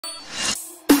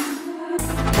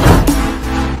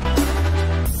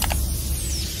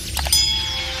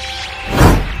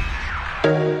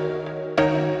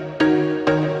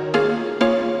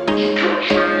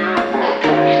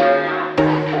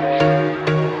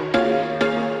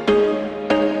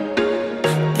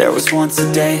There was once a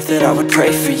day that I would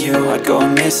pray for you. I'd go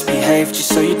and misbehave just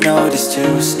so you'd notice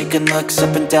too. Sneaking looks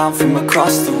up and down from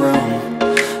across the room.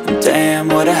 And damn,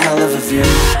 what a hell of a view.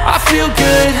 I feel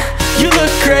good, you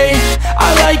look great,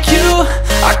 I like you,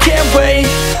 I can't wait.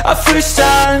 A first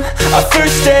time, a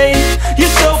first date,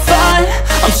 you're so fine,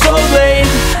 I'm so late.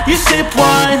 You sip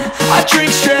wine, I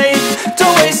drink straight.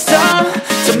 Don't waste time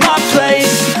to my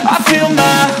place. I feel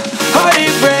my heart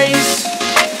erase.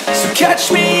 So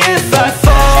catch me if I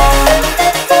fall.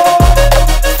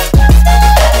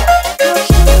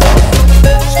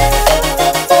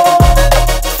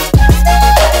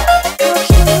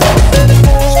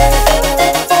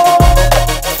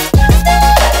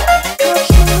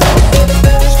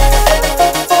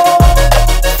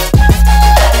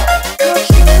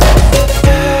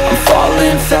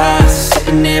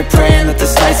 Praying that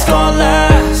this night's gonna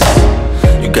last.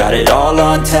 You got it all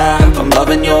on tap, I'm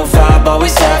loving your vibe,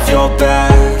 always have your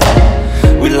back.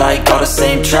 We like all the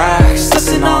same tracks,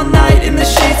 listen all night in the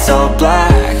sheets all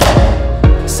black.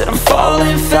 Said I'm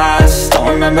falling fast, don't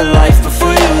remember life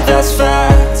before you, that's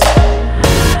fact.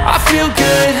 I feel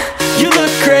good, you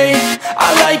look great,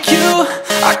 I like you,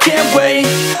 I can't wait.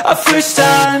 A first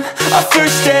time, a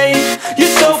first date,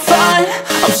 you're so fine,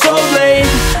 I'm so late.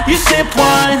 You sip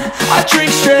wine, I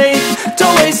drink straight.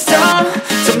 Don't waste time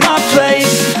to my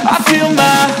place. I feel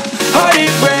my heart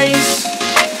erase.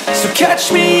 So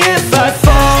catch me if I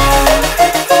fall.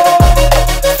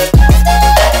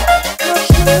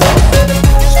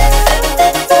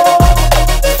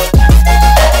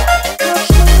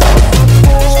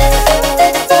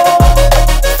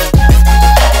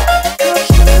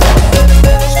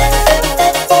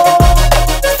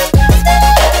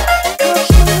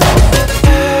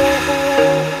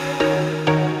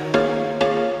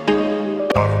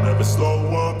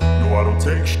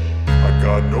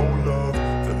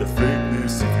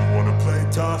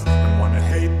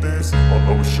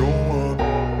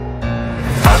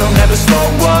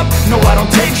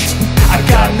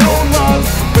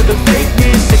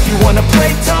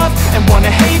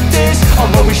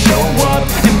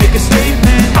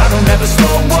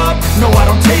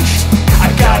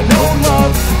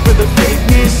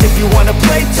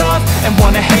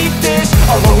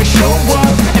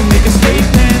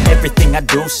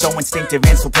 So instinctive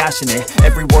and so passionate.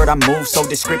 Every word I move so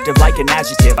descriptive like an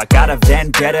adjective. I got a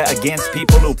vendetta against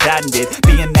people who patented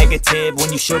being negative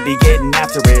when you should be getting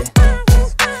after it.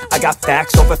 I got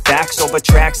facts over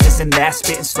tracks, this and that.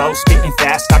 Spitting slow, spitting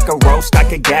fast. I could roast, I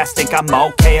could gas. Think I'm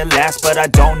okay at last, but I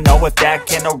don't know if that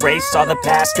can erase all the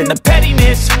past. And the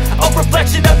pettiness, a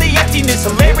reflection of the emptiness.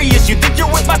 Hilarious, you think you're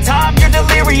worth my time, you're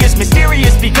delirious.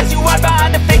 Mysterious, because you hide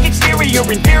behind a fake exterior.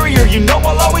 Inferior, you know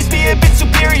I'll always be a bit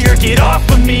superior. Get off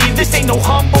of me, this ain't no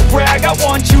humble brag. I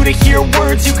want you to hear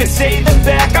words, you can say them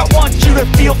back. I want you to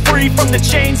feel free from the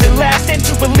chains that last, and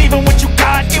to believe in what you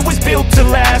got, it was built to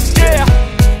last, yeah.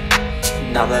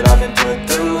 Now that I've been put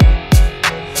through,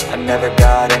 I never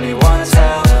got anyone's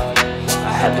help.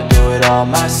 I had to do it all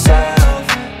myself.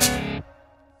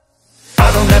 I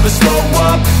don't ever slow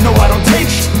up, no I don't take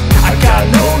sh*t. I got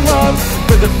no love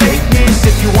for the fakeness.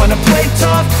 If you wanna play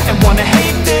tough and wanna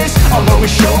hate this, I'll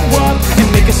always show up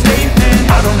and make a statement.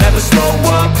 I don't ever slow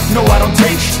up, no I don't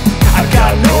take sh*t. I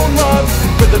got no love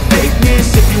for the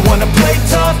fakeness. If you wanna play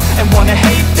tough and wanna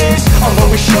hate this, I'll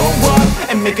always show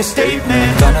up and make a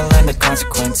statement. Gonna learn the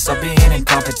consequence of being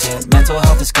incompetent. Mental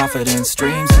health is confidence,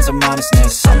 dreams and some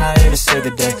honestness. I'm not here to save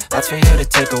the day, that's for you to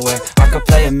take away. I could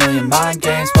play a million mind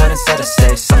games, but instead I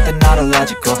say something not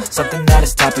illogical, something that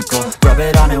is topical. Rub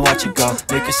it on and watch it go,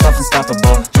 make yourself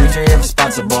unstoppable. Dreams are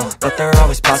irresponsible, but they're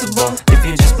always possible. If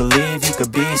you just believe, you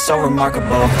could be so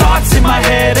remarkable. Thoughts in my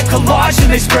head, a collage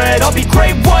and they spread. I'll be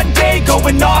great one day,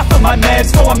 going off of my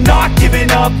meds. No, I'm not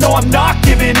giving up, no, I'm not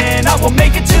giving in. I will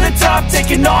make it to the top,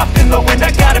 taking off in the wind.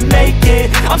 I gotta make it,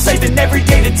 I'm saving every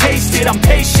day to taste it. I'm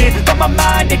patient, but my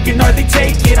mind, it can hardly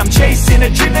take it. I'm chasing a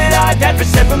dream that I've had for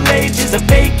several ages. A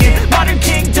vacant, modern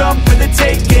kingdom for the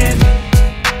taking.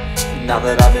 Now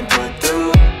that I've been put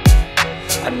through,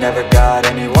 I never got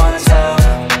anyone's help.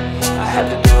 I had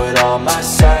to do it all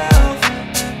myself.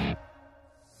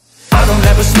 I don't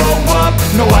ever slow up,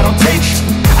 no I don't take sh*t.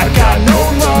 I got no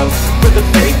love for the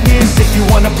fakeness. If you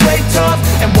wanna play tough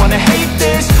and wanna hate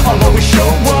this, I'll always show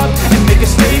up and make a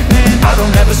statement. I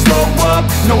don't ever slow up,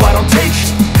 no I don't take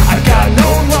sh*t. I got no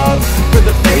love for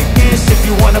the fakeness. If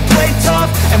you wanna play tough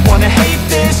and wanna hate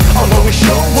this, I'll always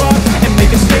show up and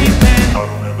make a statement. I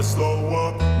don't ever slow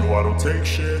up, no I don't take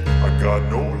shit. I got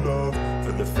no love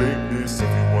for the fakeness. If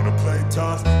you wanna play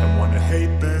tough and wanna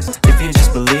hate this, if you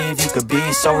just believe, you could be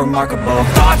so remarkable.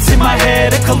 Thoughts in my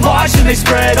head, a collage and they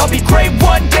spread. I'll be great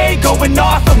one day, going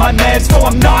off of my meds. No,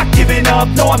 I'm not giving up,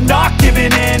 no, I'm not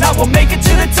giving in. I will make it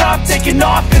to the top, taking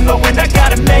off in the wind. I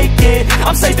gotta make it,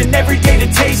 I'm saving every day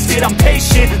to taste it. I'm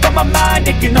patient, but my mind,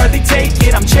 it can hardly take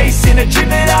it. I'm chasing a dream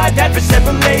that I've had for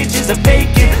several ages. A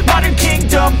vacant, modern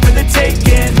kingdom for the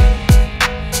taking.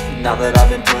 Now that I've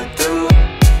been put through,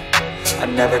 I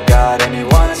never got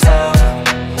anyone's help.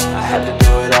 I had to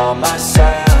do it all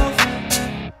myself.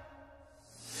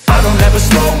 I don't ever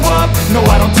slow up, no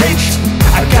I don't take sh**.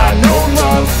 I got no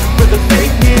love for the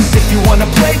fakeness. If you wanna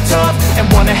play tough and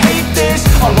wanna hate this,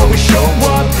 I'll always show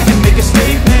up and make a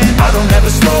statement. I don't ever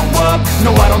slow up,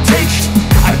 no I don't take sh**.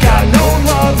 I got no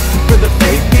love for the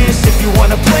fakeness. If you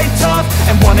wanna play tough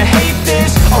and wanna hate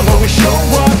this, I'll always show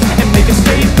up and make a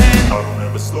statement. I don't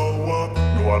ever slow up,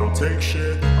 no I don't take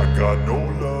shit. I got no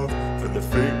love for the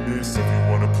fakeness. If you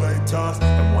wanna play tough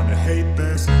and wanna hate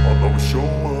this, I'll always show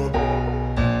up